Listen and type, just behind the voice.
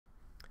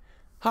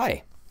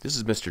Hi, this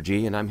is Mr.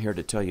 G, and I'm here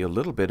to tell you a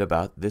little bit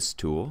about this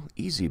tool,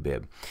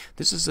 EasyBib.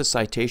 This is a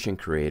citation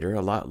creator,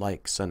 a lot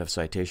like Son of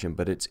Citation,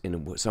 but it's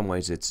in some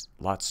ways it's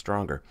a lot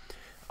stronger.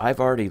 I've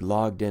already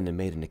logged in and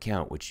made an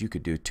account, which you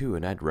could do too,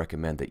 and I'd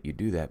recommend that you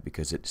do that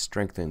because it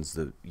strengthens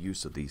the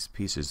use of these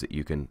pieces that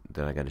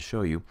I'm going to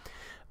show you.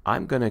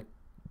 I'm going to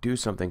do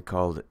something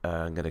called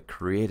I'm going to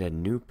create a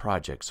new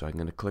project. So I'm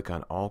going to click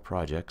on All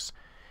Projects,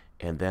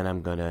 and then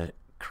I'm going to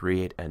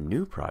create a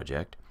new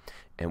project.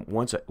 And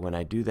when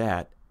I do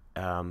that,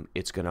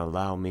 it's going to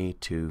allow me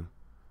to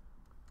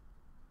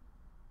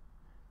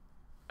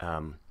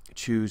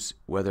choose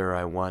whether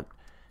I want.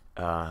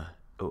 I'm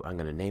going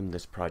to name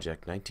this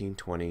project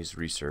 1920s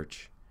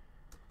Research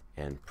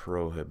and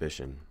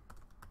Prohibition,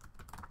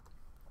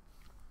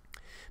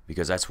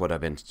 because that's what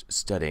I've been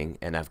studying,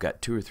 and I've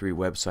got 2 or 3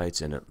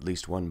 websites and at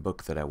least 1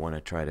 book that I want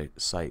to try to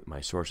cite my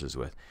sources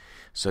with.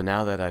 So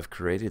now that I've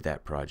created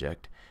that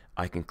project,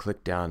 I can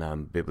click down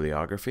on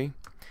Bibliography.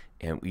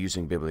 And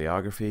using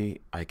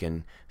bibliography, I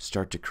can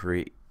start to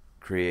create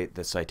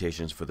the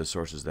citations for the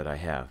sources that I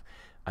have.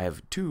 I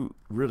have 2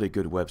 really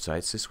good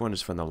websites. This one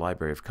is from the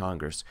Library of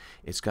Congress.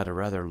 It's got a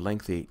rather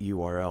lengthy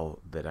URL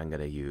that I'm going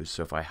to use.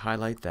 So if I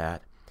highlight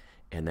that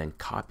and then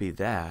copy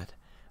that,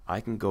 I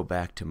can go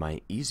back to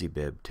my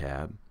EasyBib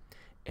tab,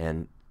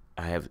 and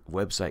I have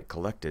website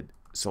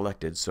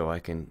selected, so I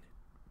can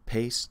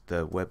paste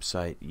the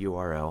website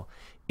URL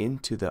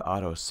into the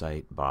auto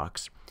cite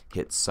box,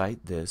 hit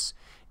cite this.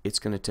 It's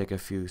going to take a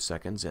few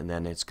seconds, and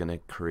then it's going to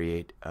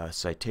create a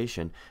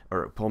citation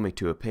or pull me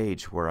to a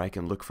page where I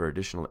can look for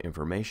additional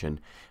information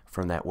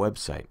from that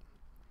website.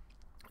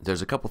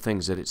 There's a couple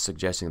things that it's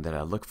suggesting that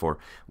I look for.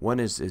 One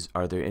is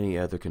are there any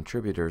other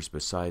contributors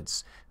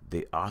besides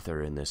the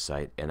author in this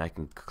site? And I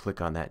can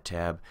click on that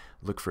tab,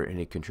 look for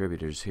any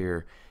contributors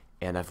here.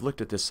 And I've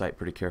looked at this site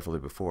pretty carefully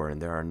before, and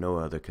there are no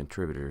other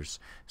contributors.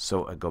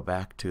 So I go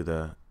back to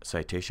the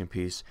citation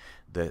piece.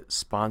 The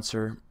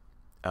sponsor,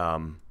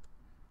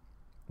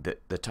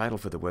 the title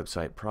for the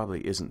website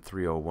probably isn't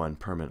 301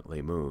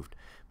 Permanently Moved,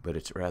 but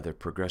it's rather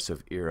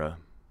Progressive Era,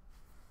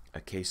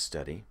 a case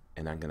study.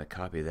 And I'm going to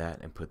copy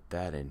that and put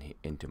that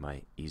into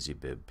my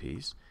EasyBib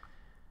piece.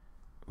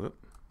 Whoop.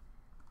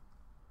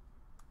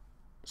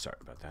 Sorry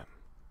about that.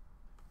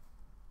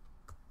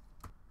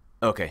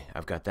 Okay,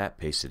 I've got that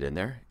pasted in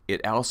there.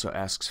 It also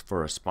asks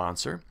for a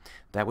sponsor.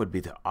 That would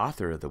be the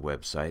author of the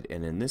website,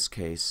 and in this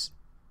case,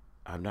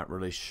 I'm not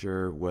really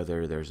sure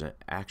whether there's an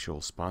actual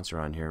sponsor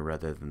on here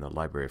rather than the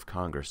Library of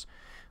Congress,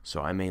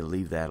 so I may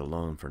leave that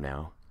alone for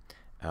now.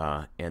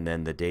 And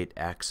then the date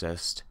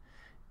accessed,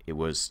 it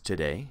was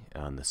today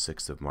on the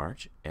 6th of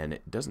March, and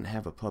it doesn't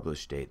have a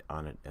published date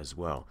on it as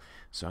well,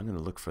 so I'm going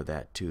to look for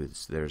that too.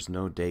 There's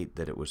no date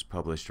that it was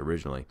published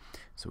originally,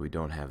 so we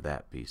don't have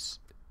that piece.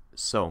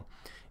 So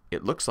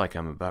it looks like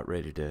I'm about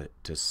ready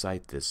to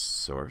cite this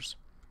source,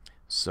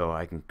 so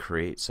I can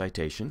create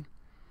citation.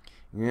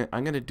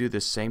 I'm going to do the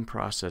same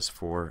process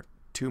for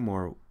 2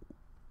 more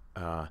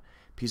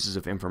pieces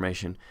of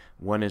information.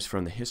 One is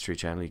from the History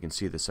Channel. You can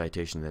see the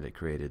citation that it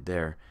created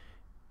there.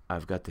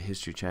 I've got the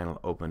History Channel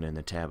open in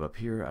the tab up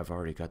here. I've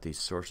already got these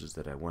sources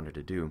that I wanted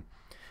to do.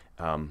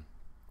 And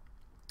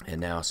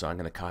now, so I'm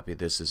going to copy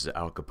this as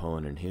Al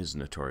Capone and his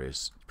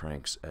notorious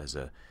pranks as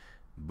a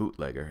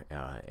bootlegger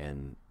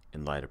and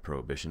in light of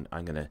Prohibition.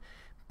 I'm going to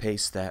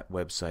paste that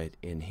website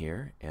in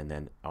here and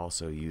then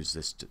also use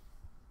this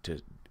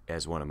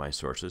as one of my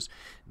sources.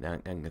 Now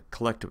I'm going to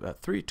collect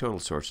about 3 total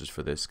sources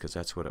for this because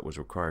that's what it was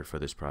required for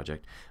this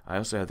project. I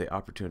also have the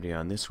opportunity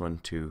on this one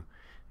to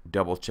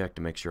double check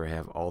to make sure I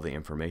have all the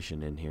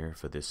information in here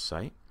for this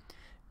site.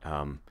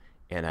 And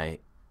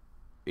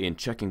in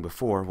checking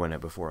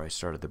before I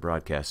started the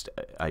broadcast,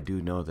 I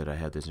do know that I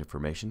have this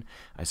information.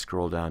 I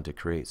scroll down to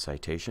create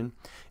citation.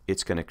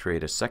 It's going to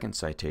create a second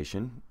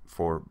citation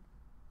for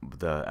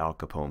the Al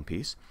Capone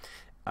piece.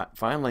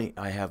 Finally,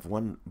 I have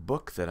 1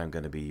 book that I'm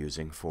going to be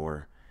using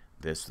for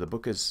this. The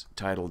book is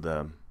titled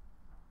The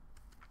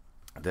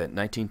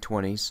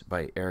 1920s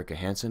by Erica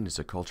Hansen. It's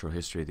a cultural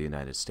history of the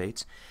United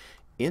States.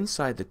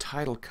 Inside the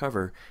title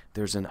cover,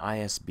 there's an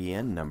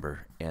ISBN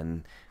number,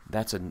 and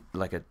that's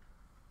like a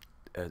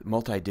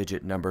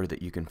multi-digit number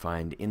that you can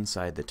find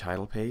inside the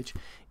title page.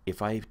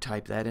 If I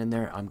type that in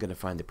there, I'm going to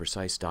find the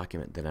precise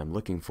document that I'm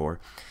looking for.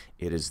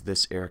 It is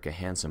this Erica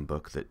Hansen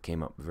book that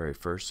came up very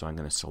first, so I'm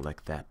going to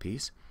select that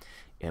piece.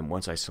 And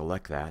once I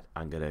select that,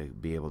 I'm going to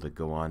be able to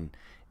go on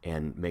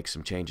and make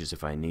some changes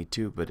if I need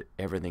to, but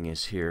everything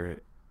is here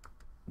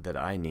that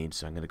I need,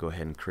 so I'm going to go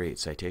ahead and create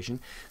citation.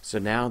 So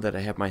now that I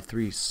have my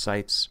 3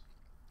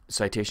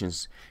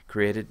 citations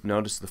created,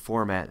 notice the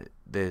format.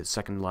 The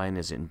second line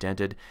is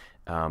indented.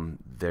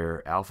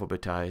 They're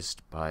alphabetized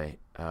by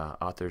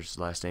author's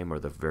last name or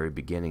the very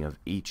beginning of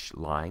each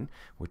line,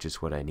 which is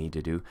what I need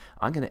to do.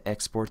 I'm going to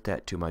export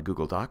that to my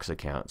Google Docs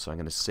account, so I'm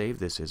going to save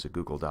this as a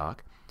Google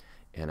Doc,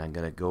 and I'm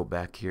going to go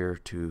back here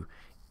to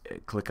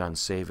click on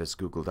Save as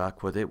Google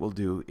Doc. What it will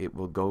do, it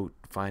will go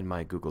find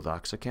my Google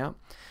Docs account,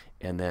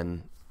 and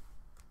then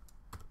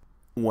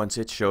Once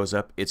it shows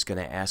up, it's going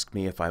to ask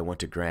me if I want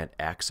to grant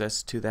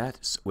access to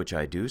that, which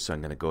I do. So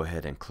I'm going to go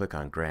ahead and click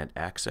on Grant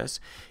Access.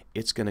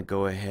 It's going to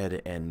go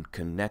ahead and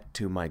connect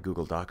to my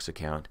Google Docs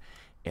account.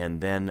 And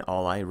then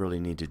all I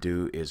really need to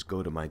do is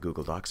go to my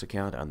Google Docs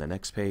account on the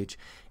next page,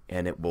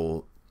 and it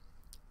will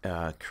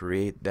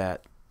create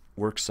that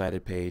Works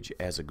Cited page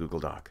as a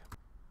Google Doc.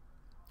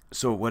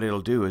 So what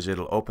it'll do is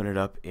it'll open it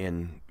up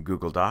in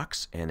Google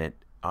Docs, and it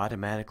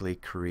automatically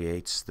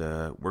creates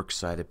the Works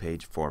Cited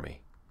page for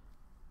me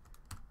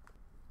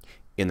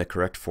in the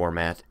correct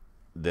format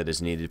that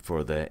is needed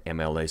for the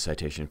MLA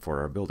citation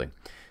for our building.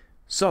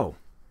 So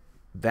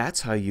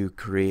that's how you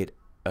create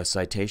a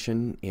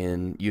citation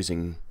in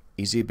using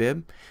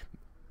EasyBib.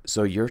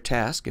 So your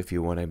task, if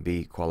you want to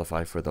be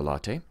qualified for the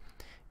latte,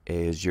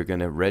 is you're going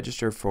to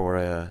register for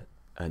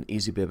an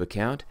EasyBib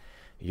account.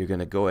 You're going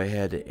to go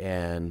ahead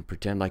and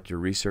pretend like you're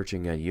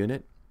researching a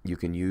unit. You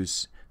can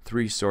use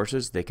 3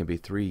 sources. They can be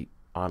 3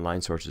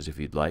 online sources if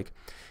you'd like,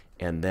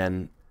 and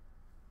then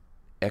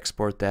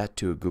export that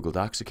to a Google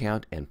Docs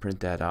account and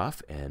print that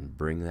off and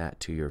bring that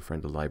to your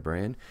friend the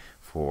librarian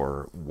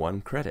for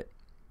 1 credit.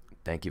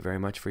 Thank you very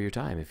much for your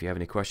time. If you have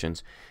any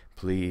questions,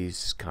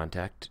 please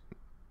contact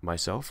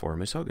myself or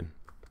Ms. Hogan.